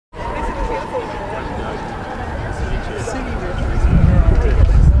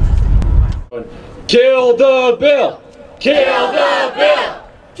Kill the bill! Kill the bill!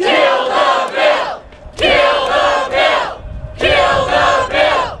 Kill the bill! Kill the bill! Kill the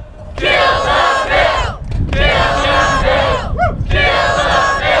bill! Kill the bill! Kill the bill! Kill the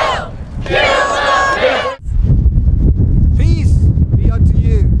bill! Kill the bill! Peace be unto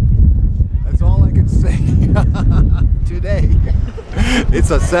you. That's all I can say today.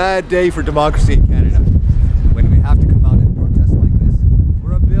 It's a sad day for democracy in Canada when we have to come out and protest like this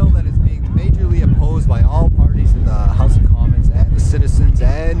for a bill that is being majorly opposed by all parties in the House of Commons and the citizens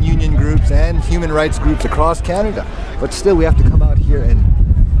and union groups and human rights groups across Canada. But still we have to come out here and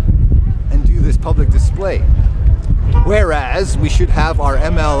do this public display. Whereas we should have our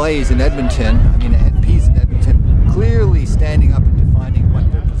MLAs in Edmonton, MPs in Edmonton, clearly standing up and defining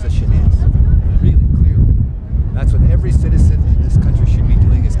what their position is. Really clearly. That's what every citizen in this country should be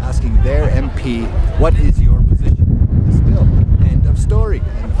doing, is asking their MP, what is your position on this bill? End of story.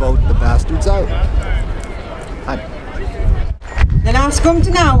 And vote the bastards out. Nanaskum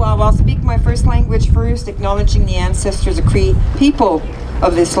Tanawa, I'll speak my first language first, acknowledging the ancestors of Cree people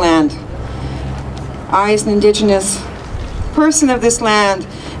of this land. I, as an Indigenous person of this land,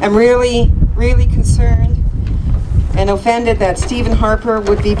 am really, really concerned and offended that Stephen Harper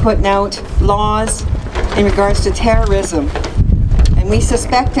would be putting out laws in regards to terrorism. And we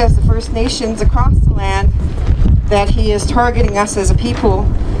suspect, as the First Nations across the land, that he is targeting us as a people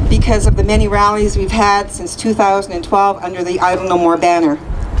because of the many rallies we've had since 2012 under the Idle No More banner.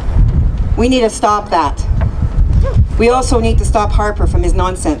 We need to stop that. We also need to stop Harper from his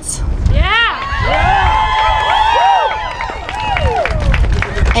nonsense.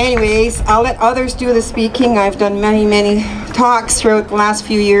 Anyways, I'll let others do the speaking. I've done many talks throughout the last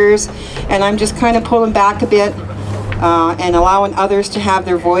few years, and I'm just kind of pulling back a bit and allowing others to have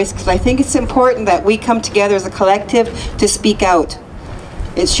their voice, because I think it's important that we come together as a collective to speak out.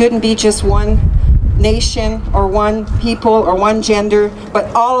 It shouldn't be just one nation or one people or one gender, but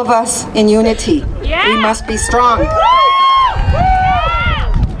all of us in unity. We must be strong.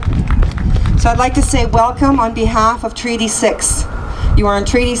 So I'd like to say welcome on behalf of Treaty 6. You are on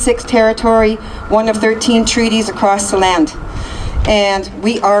Treaty 6 territory, one of 13 treaties across the land. And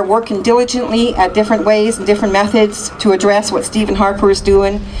we are working diligently at different ways and different methods to address what Stephen Harper is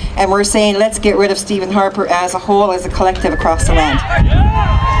doing. And we're saying, let's get rid of Stephen Harper as a whole, as a collective across the land.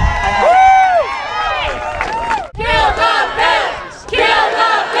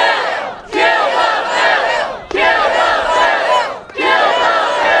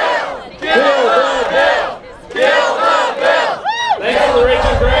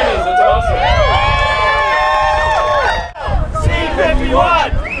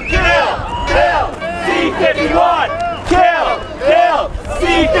 C-51! Kill! Bill! C-51! Kill! Bill!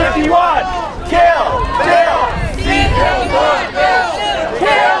 C-51! Kill the bill! Kill the bill!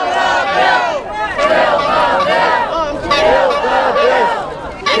 Kill the bill!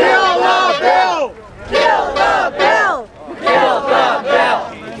 Kill the bill! Kill the bill! Kill the bill! Kill the bill!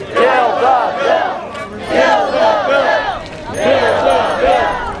 Kill the bill! Kill the bill! Kill the bill!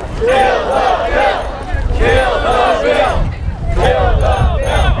 Kill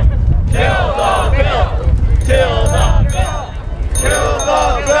the bill! Kill the bill! Kill the bill! Kill the bill! Kill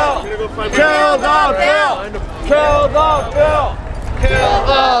the bill! Kill the bill! Kill the bill! Kill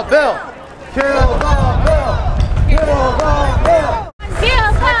the bill! Kill